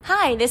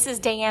Hi, this is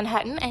Diane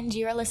Hutton, and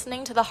you're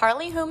listening to the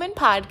Harley Human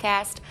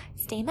Podcast.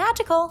 Stay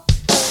magical.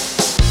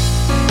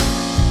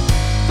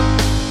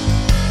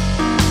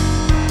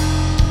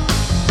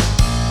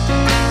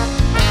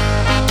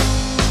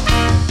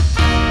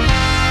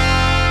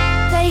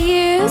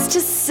 They used to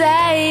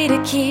say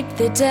to keep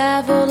the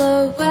devil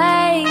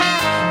away,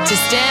 to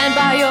stand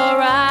by your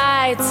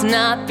rights,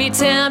 not be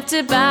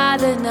tempted by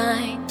the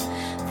night.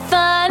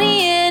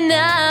 Funny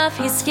enough,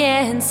 his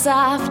skin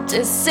soft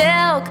as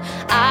silk.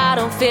 I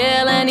don't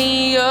feel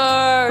any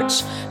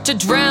urge to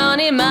drown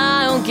in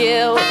my own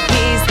guilt.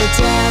 He's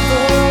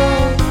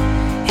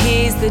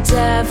the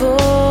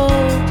devil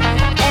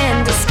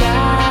in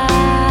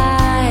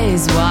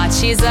disguise. Watch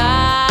his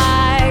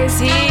eyes,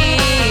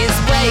 he's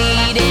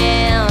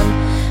waiting.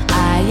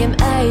 I am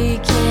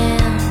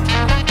aching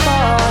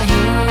for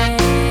him.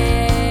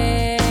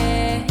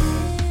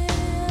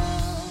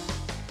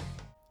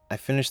 I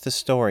finish the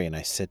story and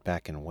I sit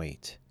back and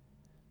wait.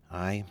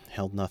 I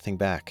held nothing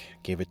back,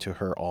 gave it to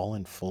her all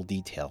in full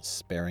detail,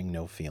 sparing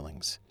no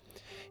feelings.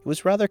 It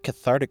was rather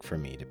cathartic for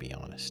me, to be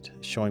honest,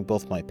 showing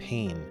both my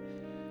pain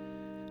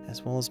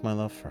as well as my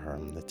love for her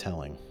in the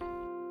telling.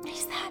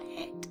 Is that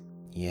it?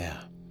 Yeah,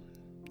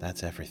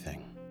 that's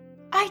everything.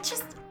 I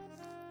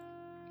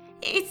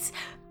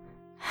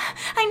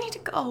need to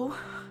go.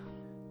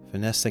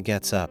 Vanessa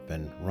gets up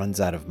and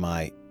runs out of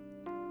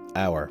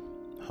our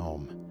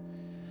home.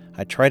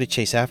 I try to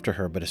chase after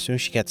her, but as soon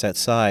as she gets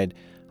outside,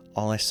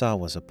 all I saw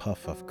was a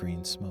puff of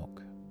green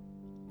smoke.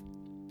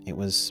 It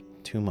was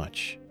too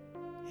much.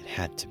 It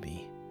had to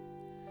be.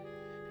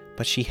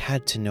 But she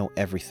had to know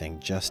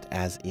everything just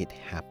as it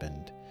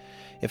happened.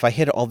 If I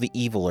hid all the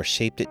evil or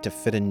shaped it to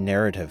fit a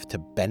narrative to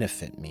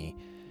benefit me,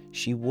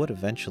 she would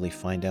eventually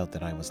find out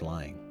that I was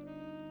lying.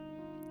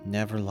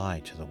 Never lie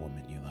to the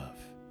woman you love,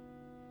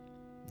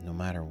 no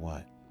matter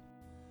what.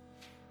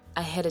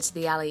 I headed to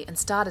the alley and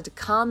started to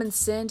Carmen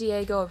San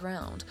Diego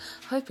around,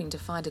 hoping to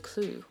find a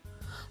clue,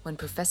 when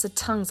Professor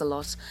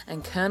Tongues-a-Lot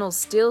and Colonel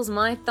Steals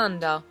My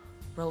Thunder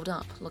rolled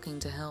up looking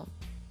to help.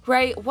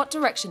 Ray, what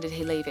direction did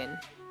he leave in?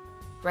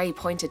 Ray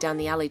pointed down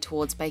the alley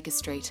towards Baker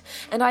Street,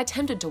 and I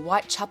attempted to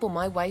Whitechapel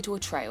my way to a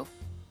trail.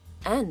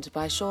 And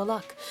by sure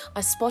luck, I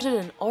spotted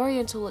an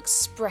Oriental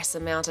Express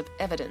amount of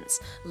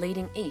evidence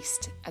leading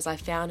east as I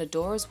found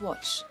Adora's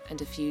watch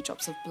and a few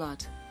drops of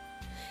blood.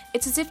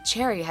 It's as if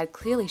Cherry had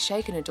clearly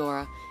shaken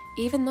Adora,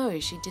 even though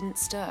she didn't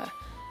stir.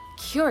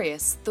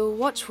 Curious, the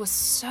watch was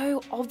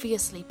so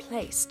obviously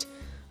placed,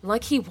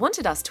 like he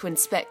wanted us to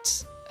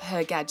inspect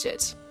her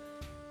gadget.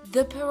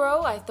 The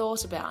more I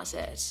thought about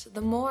it,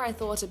 the more I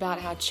thought about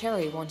how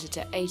Cherry wanted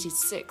to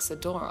 86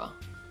 Adora.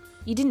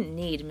 You didn't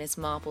need Miss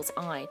Marple's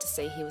eye to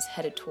see he was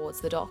headed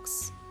towards the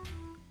docks.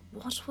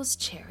 What was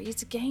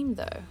Cherry's game,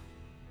 though?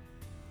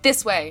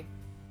 This way.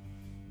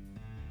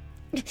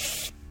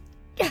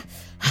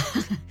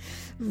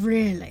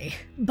 Really?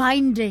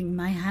 Binding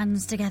my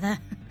hands together?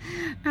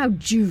 How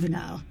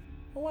juvenile.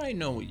 Oh, I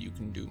know what you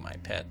can do, my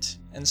pet.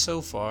 And so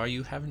far,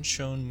 you haven't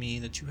shown me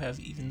that you have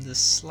even the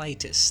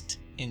slightest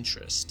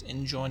interest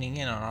in joining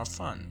in on our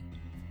fun.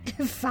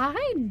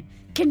 Fine.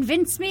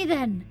 Convince me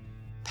then.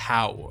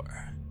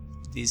 Power.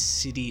 This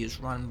city is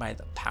run by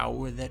the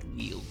power that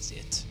wields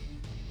it.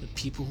 The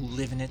people who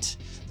live in it,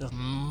 the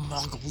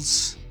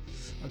muggles,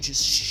 are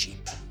just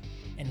sheep.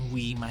 And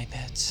we, my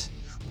pet,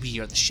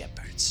 we are the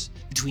shepherds.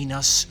 Between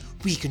us,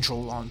 we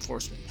control law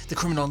enforcement, the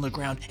criminal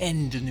underground,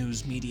 and the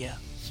news media.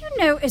 You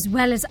know as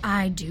well as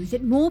I do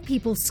that more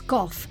people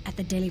scoff at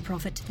the Daily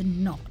Prophet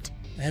than not.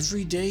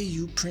 Every day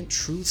you print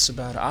truths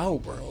about our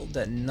world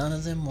that none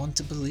of them want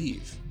to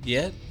believe.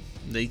 Yet,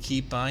 they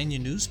keep buying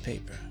your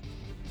newspaper.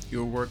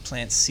 Your work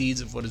plants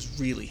seeds of what is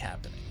really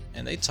happening,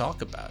 and they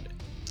talk about it.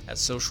 At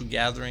social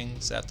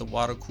gatherings, at the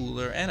water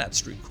cooler, and at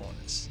street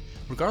corners.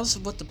 Regardless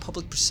of what the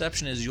public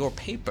perception is, your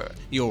paper,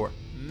 your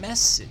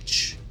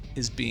message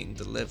is being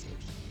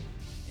delivered.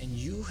 And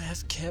you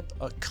have kept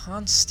a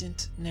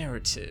constant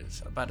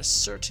narrative about a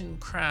certain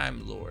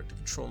crime lord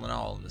controlling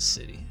all in the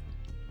city.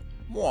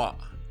 Moi.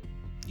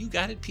 You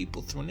guided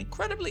people through an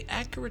incredibly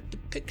accurate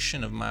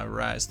depiction of my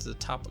rise to the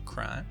top of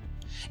crime,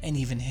 and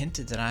even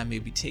hinted that I may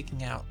be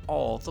taking out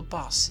all the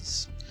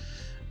bosses.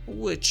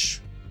 Which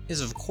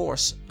is, of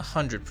course,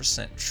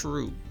 100%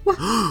 true.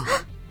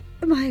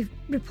 My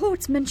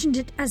reports mentioned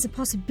it as a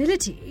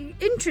possibility.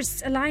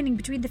 Interests aligning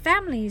between the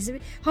families,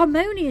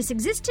 harmonious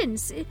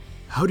existence.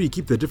 How do you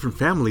keep the different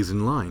families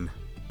in line?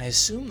 I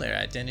assume their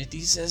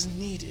identities as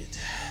needed.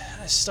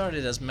 I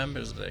started as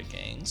members of their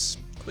gangs,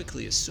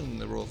 quickly assuming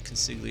the role of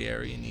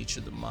consigliere in each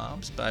of the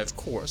mobs by, of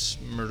course,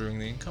 murdering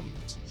the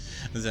incumbents.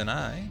 Then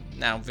I,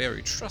 now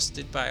very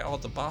trusted by all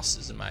the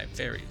bosses in my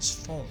various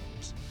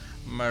forms,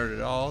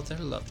 murdered all their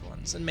loved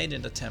ones and made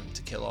an attempt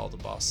to kill all the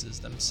bosses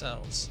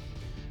themselves,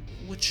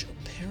 which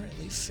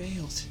apparently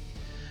failed.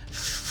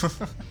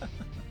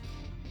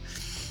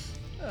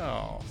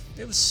 Oh,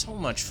 it was so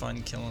much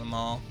fun killing them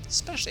all,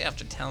 especially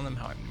after telling them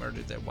how I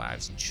murdered their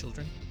wives and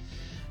children.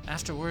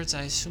 Afterwards,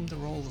 I assumed the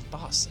role of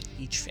boss in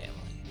each family.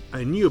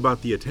 I knew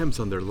about the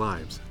attempts on their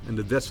lives and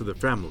the deaths of their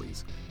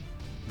families,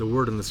 The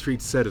word on the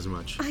street said as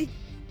much. I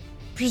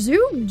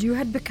presumed you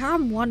had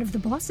become one of the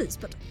bosses,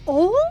 but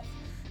all?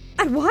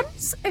 At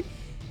once?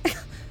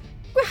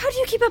 How do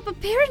you keep up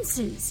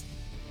appearances?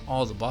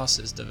 All the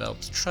bosses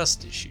developed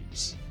trust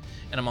issues,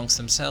 and amongst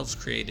themselves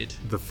created...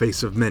 The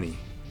face of many,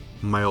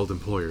 my old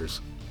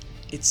employers.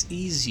 It's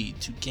easy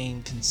to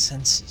gain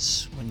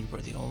consensus when you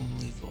are the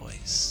only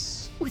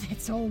voice. Well,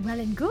 that's all well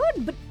and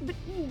good, but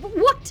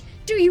what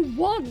do you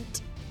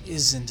want?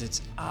 Isn't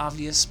it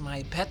obvious,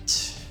 my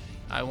pet?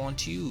 I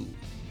want you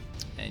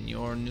and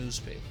your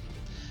newspaper.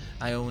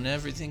 I own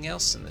everything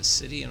else in this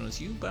city, and with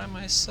you by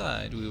my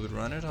side, we would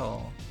run it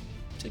all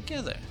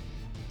together.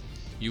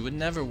 You would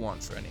never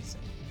want for anything.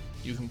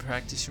 You can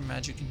practice your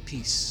magic in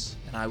peace,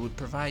 and I would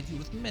provide you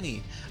with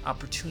many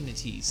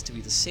opportunities to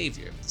be the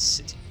savior of the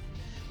city,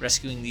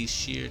 rescuing these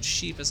sheared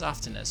sheep as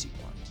often as you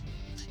want.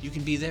 You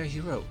can be their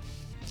hero,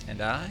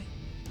 and I,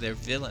 their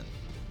villain,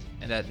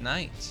 and at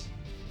night,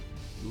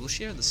 we will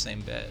share the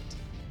same bed,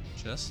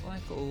 just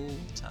like old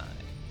times.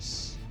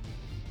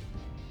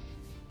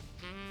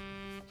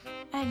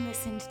 I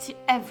listened to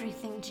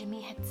everything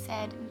Jimmy had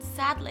said, and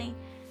sadly,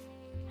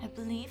 I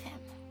believe him.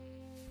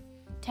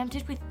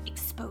 Tempted with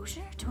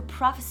exposure to a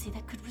prophecy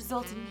that could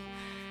result in me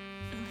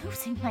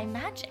losing my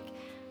magic.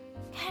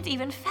 Can't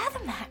even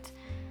fathom that.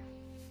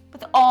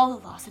 With all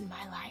the loss in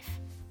my life,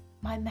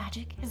 my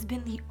magic has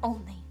been the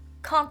only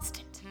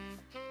constant.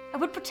 I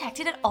would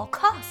protect it at all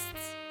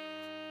costs.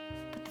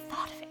 But the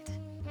thought of it,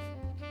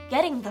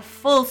 getting the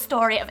full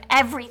story of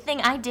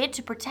everything I did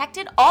to protect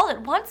it all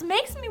at once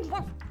makes me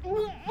want...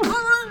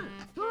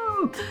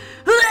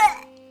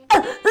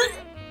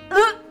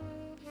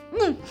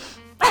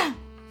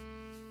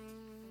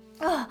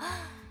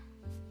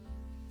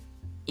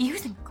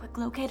 Using a quick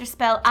locator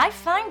spell, I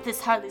find this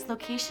Harley's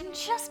location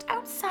just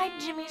outside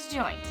Jimmy's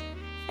joint.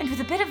 And with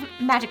a bit of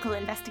magical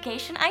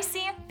investigation, I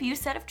see a few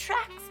set of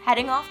tracks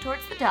heading off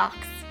towards the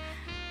docks.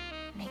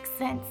 Makes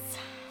sense.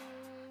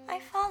 I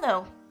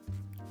follow.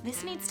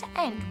 This needs to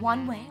end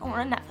one way or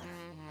another.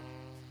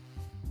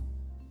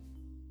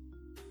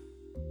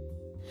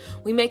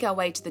 We make our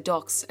way to the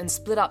docks and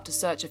split up to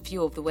search a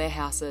few of the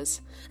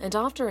warehouses. And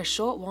after a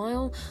short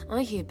while,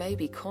 I hear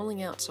Baby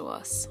calling out to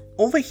us.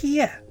 Over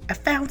here! I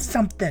found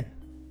something!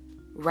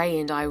 Ray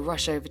and I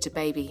rush over to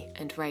Baby,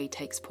 and Ray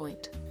takes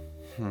point.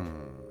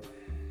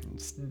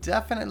 It's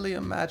definitely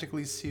a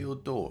magically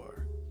sealed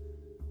door.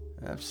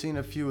 I've seen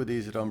a few of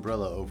these at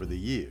Umbrella over the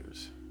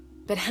years.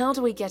 But how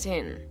do we get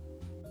in?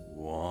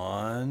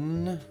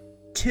 1,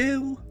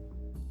 2,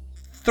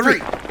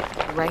 3!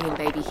 Ray and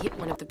Baby hit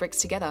one of the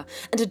bricks together,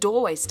 and a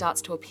doorway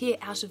starts to appear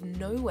out of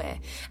nowhere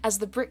as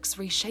the bricks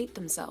reshape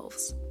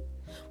themselves.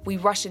 We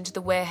rush into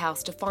the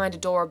warehouse to find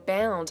Adora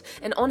bound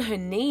and on her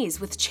knees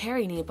with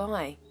Cherry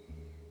nearby.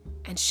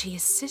 And she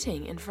is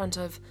sitting in front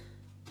of...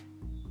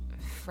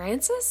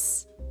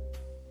 Francis?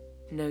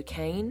 No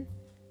cane,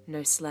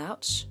 no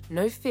slouch,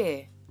 no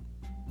fear.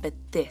 But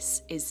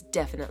this is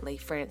definitely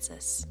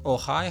Francis. Oh,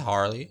 hi,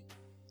 Harley.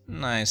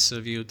 Nice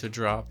of you to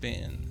drop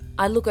in.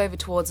 I look over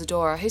towards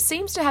Adora, who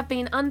seems to have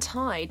been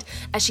untied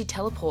as she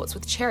teleports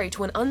with Cherry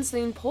to an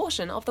unseen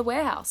portion of the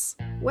warehouse.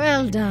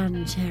 Well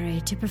done, Cherry,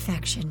 to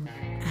perfection,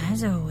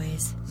 as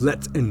always.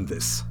 Let's end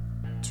this.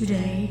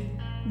 Today,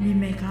 we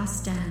make our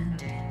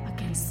stand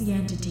against the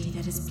entity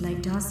that has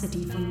plagued our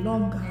city for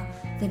longer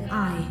than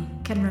I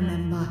can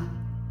remember.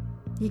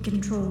 He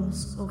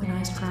controls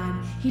organized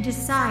crime. He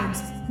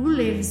decides who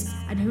lives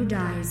and who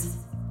dies.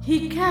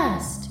 He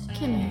cursed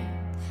Kimmy,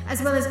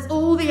 as well as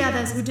all the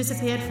others who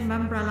disappeared from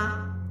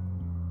Umbrella.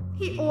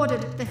 He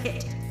ordered the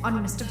hit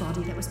on Mr.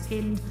 Body that was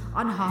pinned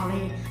on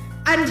Harley,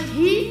 and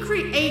he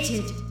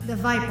created the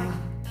Viper.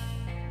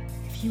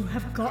 If you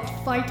have got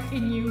fight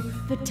in you,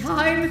 the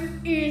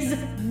time is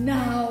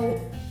now.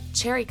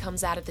 Cherry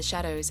comes out of the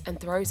shadows and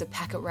throws a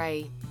pack at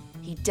Ray.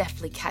 He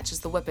deftly catches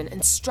the weapon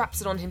and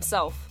straps it on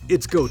himself.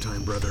 It's go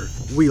time, brother.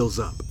 Wheels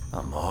up.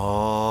 I'm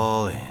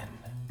all in.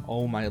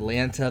 Oh, my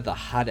Lanta, the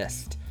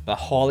hottest. But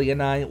Holly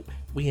and I,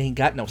 we ain't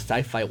got no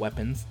sci-fi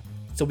weapons.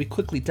 So we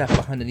quickly duck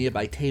behind a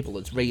nearby table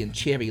as Ray and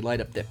Cherry light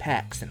up their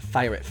packs and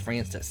fire at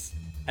Francis.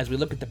 As we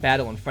look at the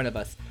battle in front of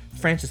us,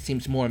 Francis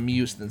seems more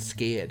amused than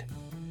scared.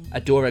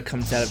 Adora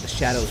comes out of the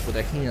shadows with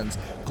her hands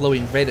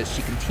glowing red as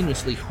she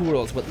continuously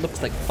hurls what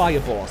looks like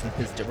fireballs in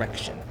his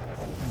direction.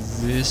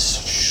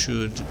 This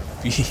should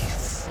be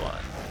fun.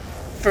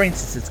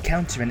 Francis is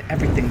countering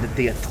everything that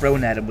they are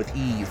thrown at him with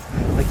ease,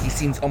 like he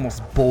seems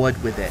almost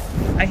bored with it.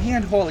 I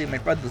hand Holly my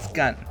brother's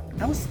gun.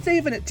 I was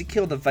saving it to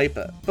kill the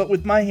Viper, but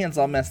with my hands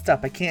all messed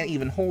up, I can't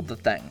even hold the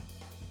thing.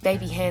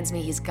 Baby hands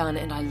me his gun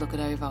and I look it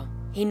over.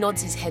 He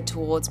nods his head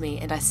towards me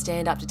and I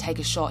stand up to take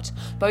a shot,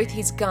 both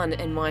his gun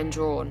and mine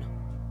drawn.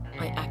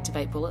 I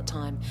activate bullet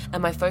time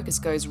and my focus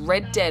goes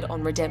red dead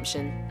on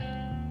redemption.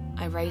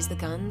 I raise the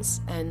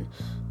guns and,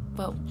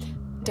 well,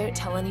 don't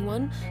tell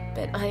anyone,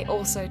 but I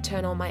also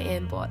turn on my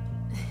aimbot.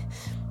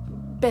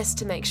 Best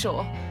to make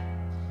sure.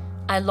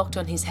 I locked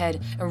on his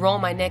head and roll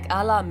my neck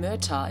a la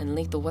Murtaugh in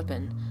Lethal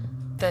Weapon,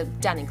 the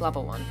Danny Glover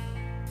one.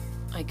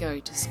 I go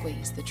to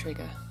squeeze the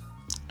trigger.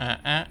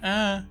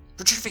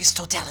 Retrivis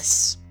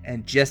totalis.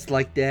 And just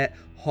like that,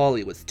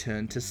 Holly was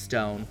turned to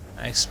stone.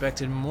 I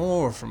expected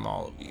more from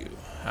all of you.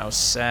 How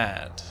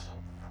sad.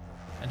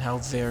 And how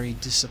very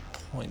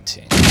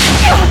disappointing.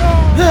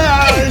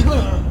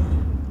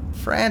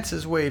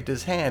 Francis waved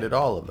his hand at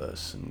all of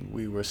us, and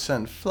we were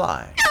sent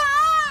flying,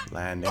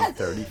 landing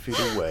 30 feet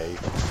away,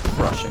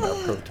 crushing our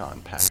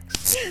proton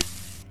packs.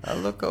 I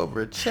look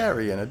over at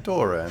Cherry and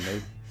Adora,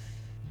 and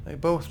they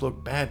both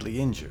look badly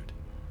injured.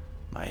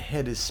 My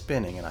head is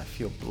spinning, and I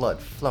feel blood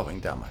flowing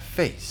down my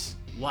face.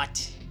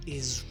 What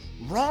is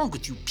wrong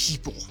with you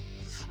people?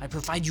 I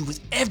provide you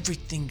with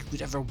everything you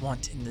could ever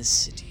want in this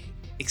city.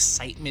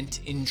 Excitement,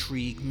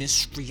 intrigue,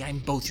 mystery. I'm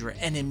both your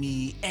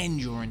enemy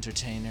and your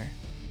entertainer.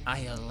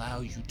 I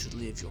allow you to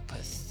live your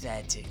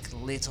pathetic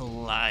little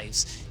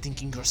lives,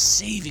 thinking you're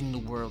saving the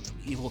world from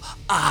evil.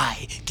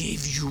 I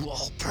gave you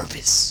all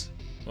purpose.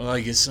 Well,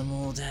 I guess some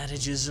old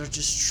adages are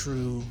just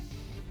true.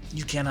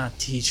 You cannot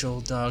teach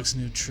old dogs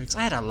new tricks.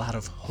 I had a lot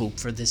of hope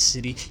for this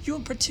city. You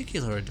in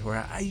particular,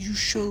 Adora. You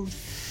showed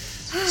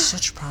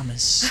such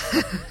promise.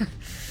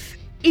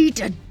 Eat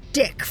a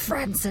dick,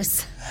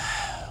 Francis.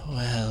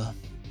 Well,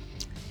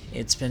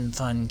 it's been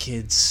fun,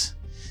 kids.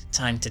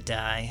 Time to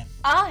die.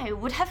 I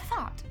would have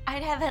thought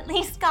I'd have at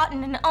least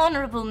gotten an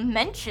honorable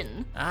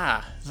mention.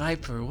 Ah,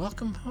 Viper,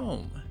 welcome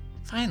home.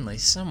 Finally,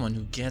 someone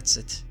who gets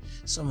it.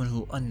 Someone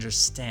who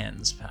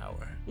understands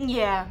power.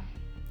 Yeah,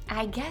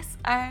 I guess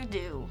I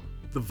do.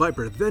 The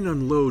Viper then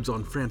unloads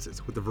on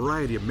Francis with a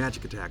variety of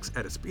magic attacks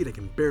at a speed I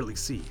can barely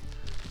see.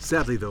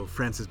 Sadly, though,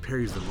 Francis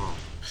parries them all.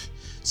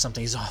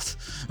 Something's off.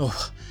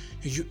 Oh,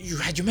 you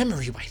had your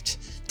memory wiped.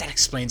 That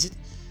explains it.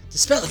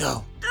 Dispel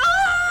go.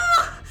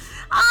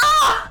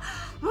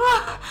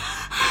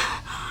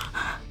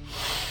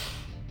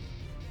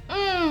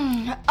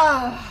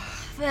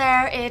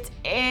 There it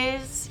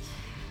is.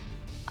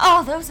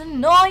 Oh, those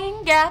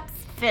annoying gaps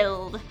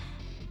filled.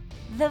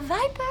 The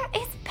Viper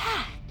is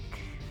back.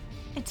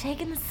 I'd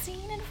taken the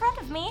scene in front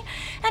of me,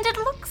 and it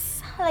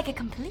looks like a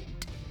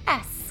complete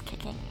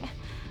ass-kicking.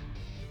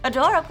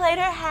 Adora played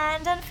her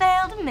hand and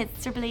failed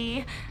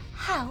miserably.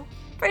 How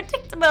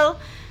predictable.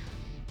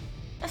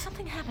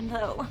 Something happened,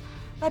 though,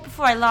 right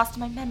before I lost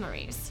my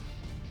memories.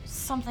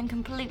 Something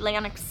completely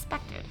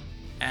unexpected.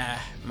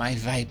 My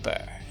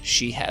Viper.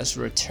 She has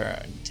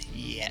returned,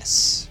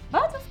 yes.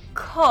 But of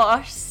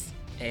course.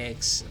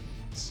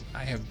 Excellent.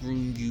 I have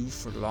groomed you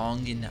for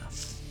long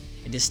enough.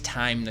 It is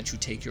time that you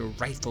take your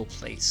rightful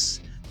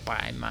place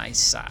by my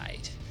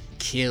side.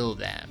 Kill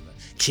them.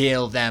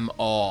 Kill them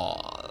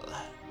all.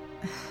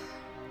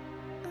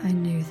 I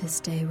knew this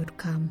day would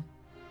come.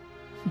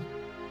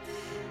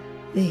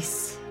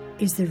 This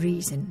is the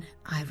reason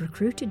I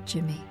recruited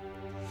Jimmy.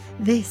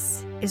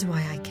 This is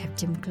why I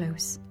kept him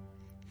close.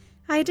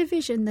 I had a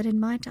vision that in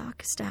my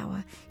darkest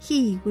hour,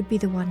 he would be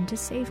the one to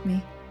save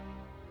me.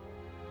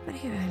 But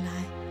here I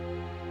lie,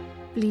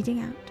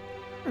 bleeding out,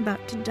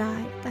 about to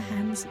die at the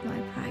hands of my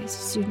prized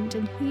student,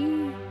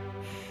 and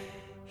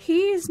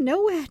he is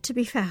nowhere to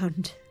be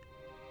found.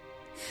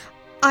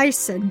 I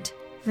sent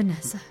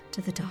Vanessa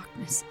to the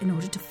darkness in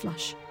order to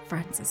flush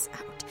Francis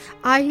out.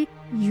 I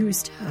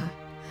used her,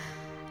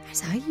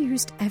 as I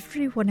used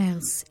everyone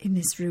else in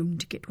this room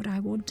to get what I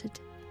wanted.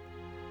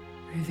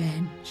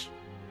 Revenge.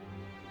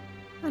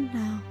 And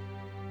now,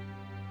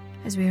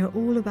 as we are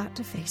all about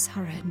to face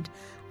our end,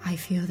 I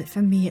feel that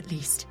for me at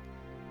least,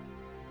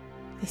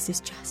 this is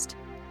just.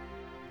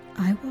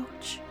 I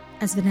watch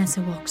as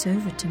Vanessa walks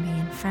over to me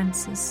and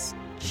Francis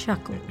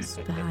chuckles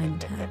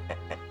behind her.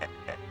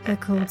 Her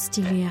cold,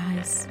 steely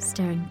eyes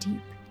staring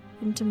deep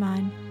into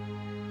mine.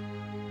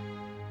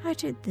 I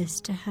did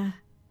this to her.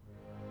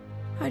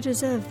 I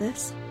deserve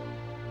this.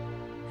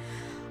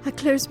 I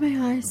close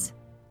my eyes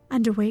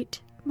and await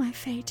my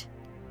fate.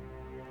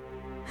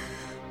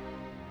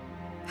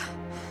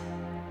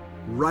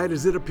 Right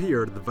as it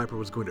appeared, the Viper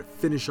was going to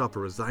finish off a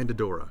resigned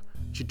Adora.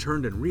 She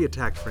turned and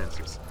re-attacked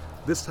Francis,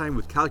 this time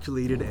with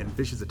calculated and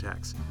vicious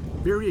attacks,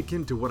 very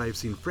akin to what I have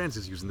seen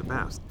Francis use in the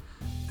past,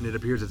 and it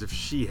appears as if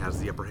she has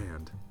the upper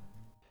hand.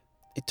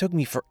 It took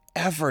me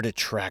forever to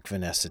track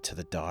Vanessa to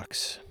the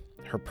docks.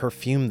 Her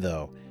perfume,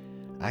 though,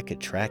 I could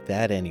track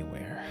that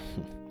anywhere.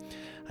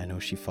 I know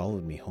she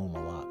followed me home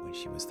a lot when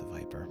she was the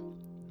Viper,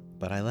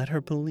 but I let her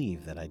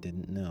believe that I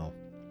didn't know.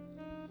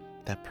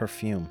 That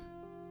perfume,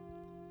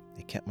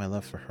 it kept my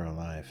love for her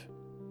alive.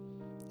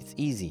 It's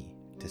easy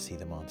to see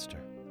the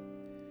monster.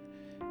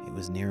 It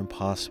was near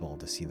impossible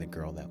to see the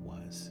girl that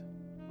was.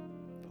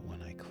 But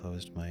when I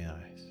closed my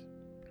eyes,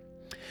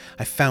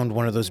 I found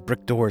one of those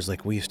brick doors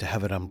like we used to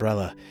have at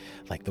Umbrella,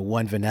 like the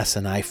one Vanessa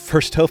and I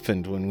first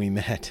opened when we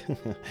met.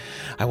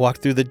 I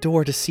walked through the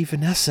door to see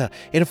Vanessa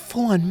in a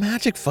full-on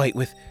magic fight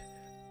with...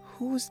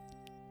 Who's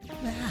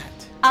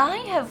that? I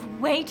have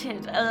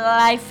waited a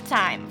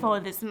lifetime for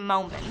this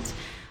moment.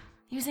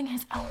 Using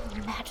his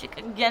own magic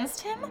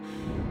against him,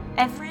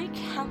 every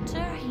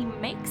counter he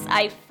makes,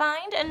 I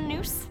find a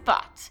new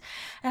spot.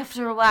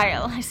 After a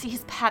while, I see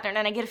his pattern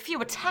and I get a few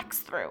attacks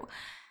through.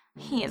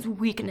 He is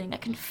weakening, I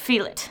can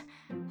feel it.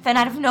 Then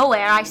out of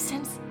nowhere, I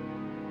sense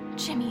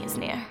Jimmy is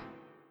near.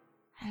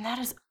 And that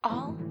is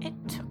all it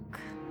took.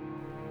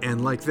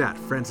 And like that,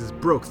 Francis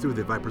broke through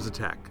the Viper's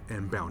attack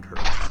and bound her.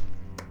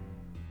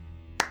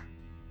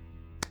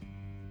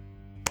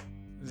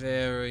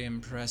 Very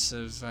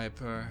impressive,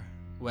 Viper.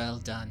 Well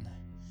done.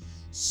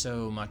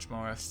 So much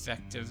more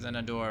effective than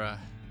Adora.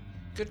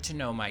 Good to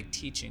know my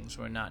teachings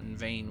were not in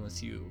vain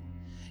with you.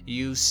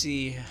 You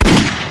see...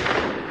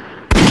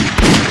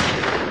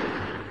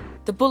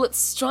 The bullets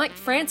strike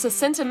Francis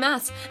center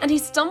mass, and he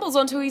stumbles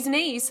onto his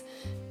knees.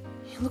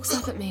 He looks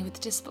up at me with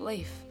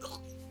disbelief.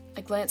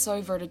 I glance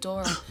over at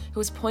Adora, who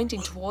is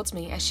pointing towards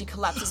me as she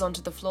collapses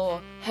onto the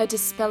floor, her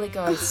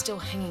Dispelligo still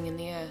hanging in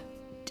the air.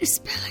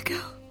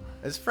 Dispelligo.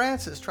 As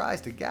Francis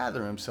tries to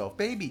gather himself,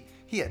 baby,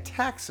 he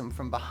attacks him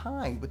from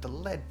behind with the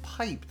lead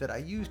pipe that I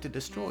used to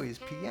destroy his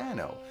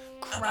piano,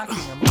 cracking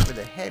him over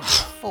the head with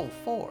full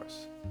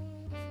force.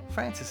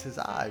 Francis's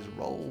eyes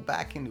roll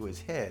back into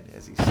his head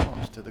as he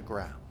slumps to the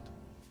ground.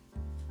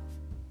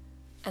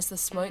 As the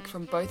smoke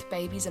from both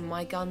babies and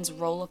my guns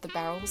roll off the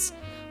barrels,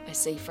 I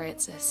see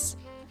Francis,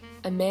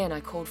 a man I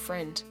called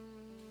friend,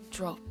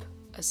 drop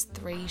as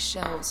 3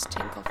 shells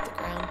tink off the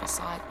ground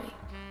beside me.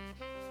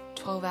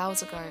 12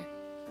 hours ago,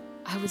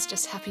 I was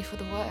just happy for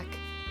the work.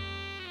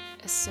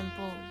 A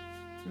simple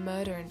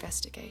murder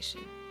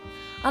investigation.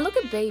 I look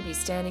at Baby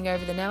standing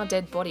over the now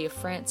dead body of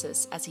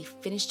Francis as he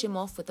finished him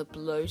off with a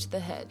blow to the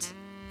head.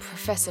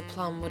 Professor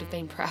Plum would have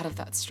been proud of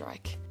that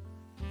strike.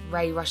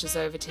 Ray rushes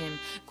over to him,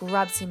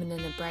 grabs him in an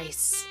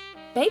embrace.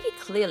 Baby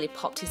clearly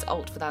popped his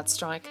ult for that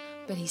strike,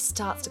 but he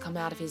starts to come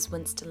out of his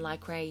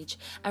Winston-like rage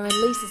and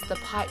releases the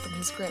pipe from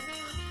his grip,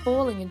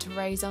 falling into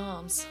Ray's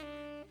arms.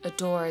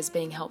 Adora is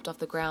being helped off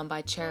the ground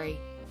by Cherry.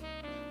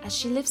 As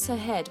she lifts her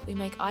head, we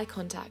make eye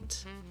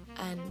contact,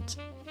 and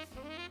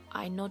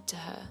I nod to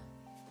her.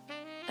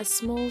 A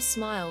small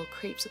smile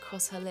creeps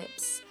across her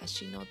lips as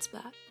she nods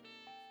back.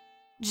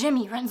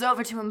 Jimmy runs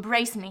over to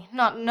embrace me,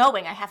 not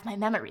knowing I have my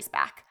memories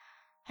back.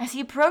 As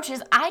he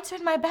approaches, I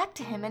turn my back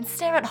to him and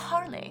stare at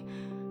Harley,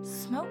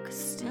 smoke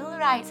still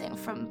rising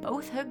from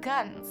both her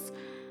guns.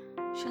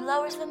 She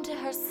lowers them to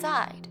her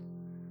side.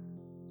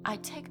 I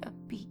take a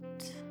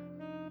beat.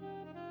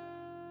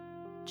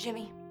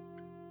 Jimmy,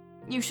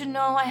 you should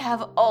know I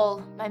have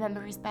all my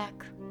memories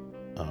back.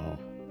 Oh.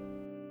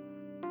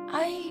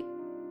 I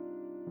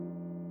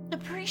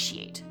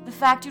appreciate the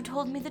fact you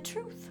told me the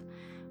truth,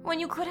 when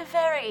you could have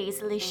very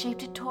easily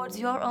shaped it towards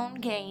your own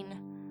gain.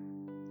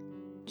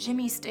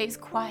 Jimmy stays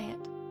quiet.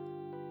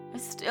 A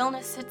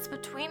stillness sits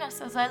between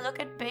us as I look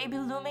at Baby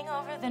looming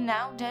over the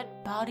now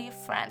dead body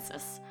of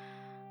Francis,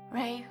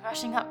 Ray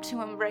rushing up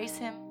to embrace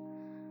him.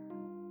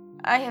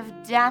 I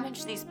have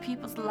damaged these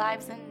people's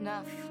lives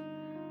enough.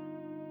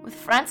 With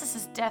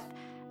Francis's death,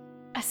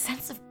 a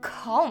sense of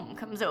calm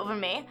comes over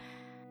me.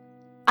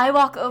 I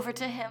walk over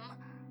to him.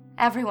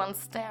 Everyone's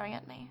staring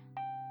at me,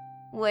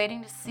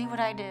 waiting to see what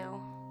I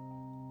do.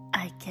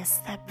 I guess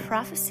that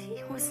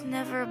prophecy was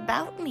never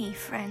about me,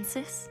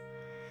 Francis.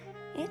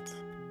 It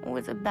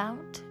was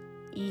about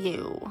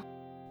you.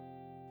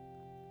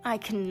 I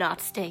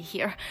cannot stay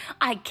here.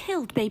 I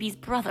killed Baby's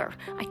brother.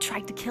 I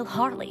tried to kill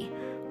Harley.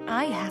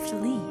 I have to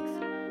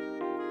leave.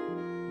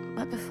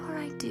 But before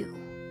I do,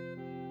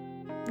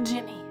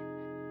 Jimmy.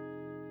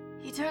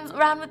 He turns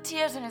around with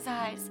tears in his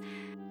eyes,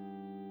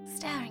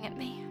 staring at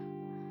me.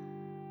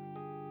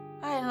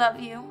 I love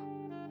you,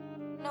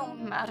 no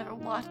matter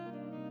what.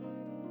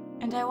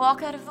 And I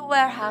walk out of the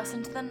warehouse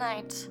into the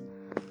night,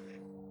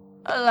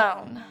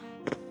 alone.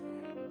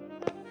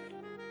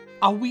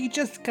 Are we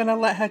just gonna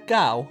let her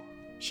go?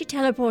 She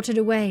teleported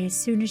away as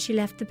soon as she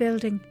left the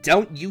building.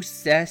 Don't you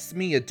sass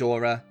me,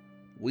 Adora.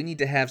 We need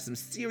to have some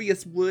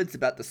serious words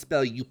about the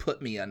spell you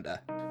put me under.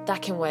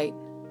 That can wait.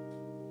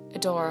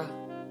 Adora,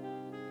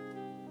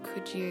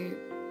 could you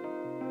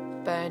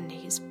burn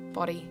his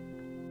body?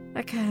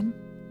 I can.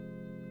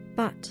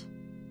 But,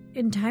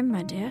 in time,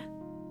 my dear,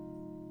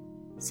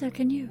 so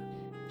can you.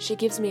 She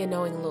gives me a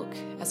knowing look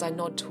as I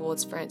nod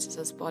towards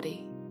Francis's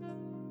body.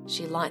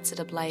 She lights it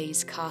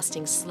ablaze,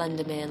 casting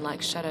Slender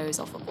Man-like shadows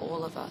off of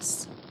all of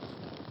us.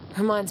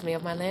 Reminds me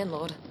of my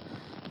landlord.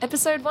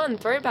 Episode 1,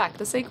 Throwback,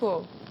 the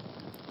sequel.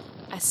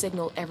 I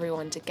signal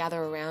everyone to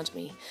gather around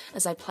me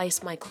as I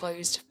place my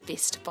closed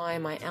fist via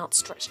my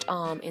outstretched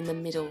arm in the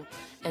middle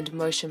and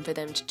motion for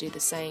them to do the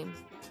same.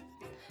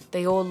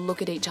 They all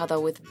look at each other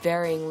with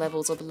varying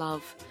levels of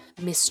love,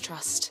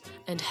 mistrust,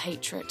 and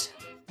hatred.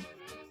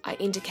 I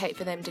indicate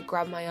for them to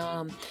grab my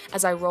arm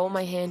as I roll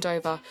my hand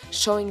over,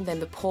 showing them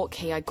the port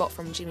key I got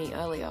from Jimmy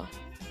earlier.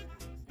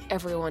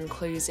 Everyone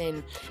clues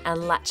in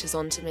and latches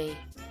onto me.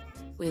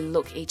 We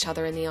look each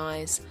other in the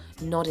eyes,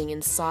 nodding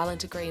in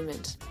silent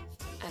agreement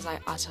as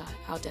I utter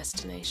our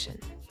destination.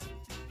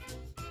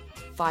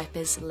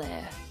 Viper's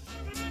Lair.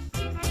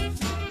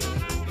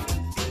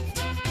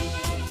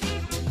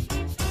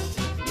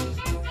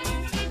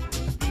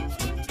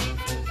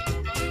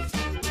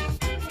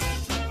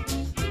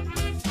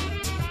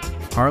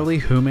 Harley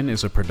Human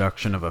is a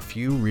production of a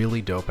few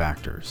really dope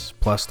actors,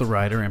 plus the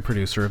writer and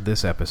producer of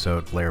this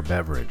episode, Blair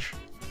Beveridge.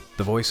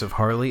 The voice of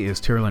Harley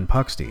is Tyrlin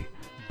Puxty.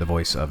 The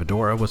voice of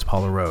Adora was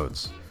Paula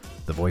Rhodes.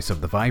 The The voice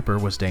of the Viper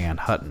was Dan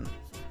Hutton.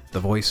 The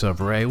voice of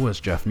Ray was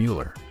Jeff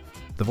Mueller.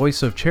 The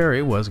voice of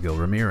Cherry was Gil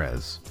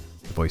Ramirez.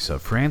 The voice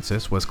of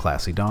Francis was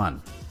Classy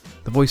Dawn.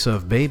 The voice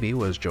of Baby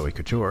was Joey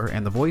Couture,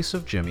 and the voice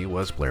of Jimmy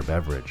was Blair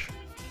Beveridge.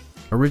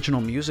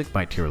 Original music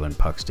by Tierlin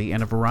Puxty,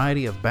 and a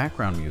variety of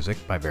background music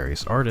by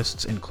various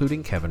artists,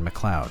 including Kevin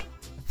MacLeod.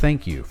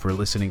 Thank you for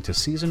listening to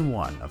Season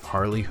 1 of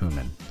Harley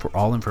Human. For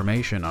all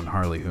information on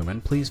Harley Human,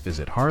 please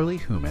visit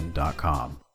harleyhuman.com.